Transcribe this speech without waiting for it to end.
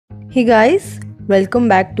Hey guys, welcome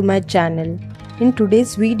back to my channel. In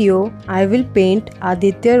today's video, I will paint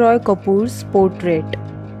Aditya Roy Kapoor's portrait.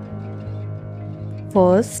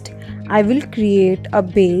 First, I will create a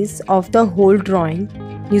base of the whole drawing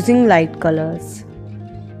using light colors.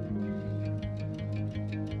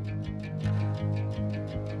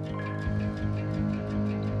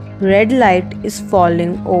 Red light is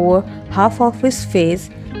falling over half of his face,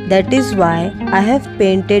 that is why I have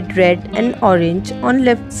painted red and orange on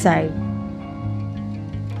left side.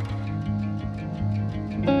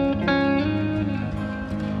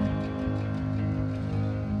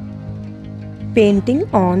 Painting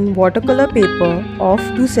on watercolor paper of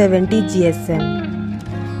 270 GSM.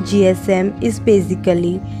 GSM is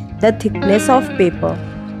basically the thickness of paper.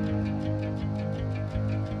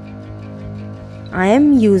 I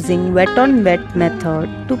am using wet on wet method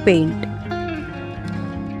to paint.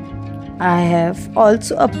 I have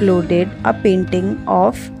also uploaded a painting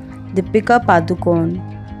of Deepika Padukone,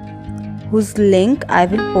 whose link I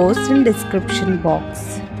will post in description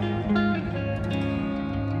box.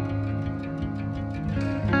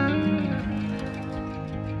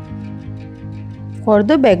 For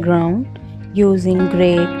the background, using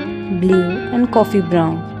grey, blue and coffee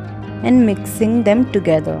brown and mixing them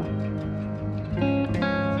together.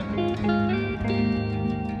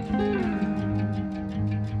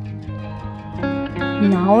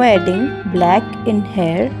 Now adding black in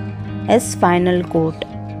hair as final coat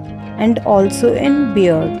and also in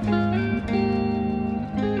beard.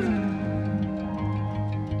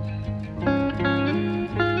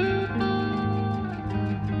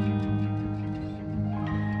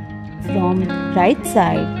 From right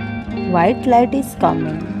side, white light is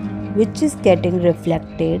coming, which is getting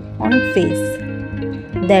reflected on face.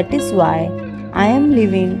 That is why I am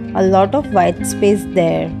leaving a lot of white space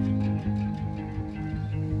there.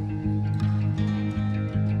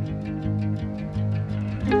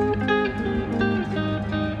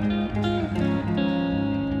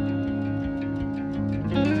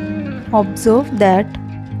 Observe that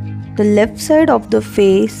the left side of the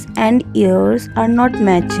face and ears are not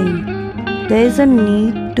matching. There is a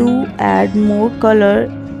need to add more color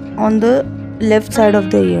on the left side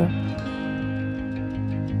of the ear.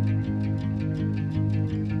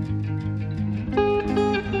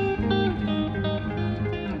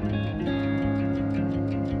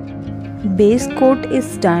 Base coat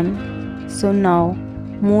is done, so now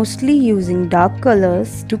mostly using dark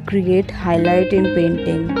colors to create highlight in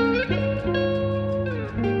painting.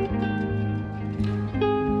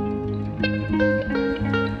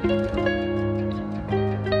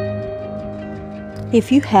 If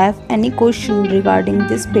you have any question regarding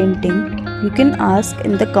this painting, you can ask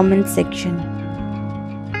in the comment section.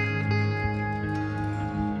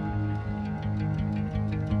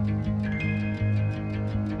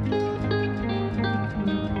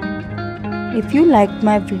 If you liked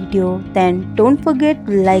my video, then don't forget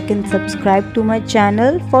to like and subscribe to my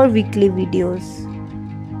channel for weekly videos.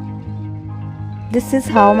 This is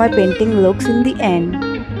how my painting looks in the end.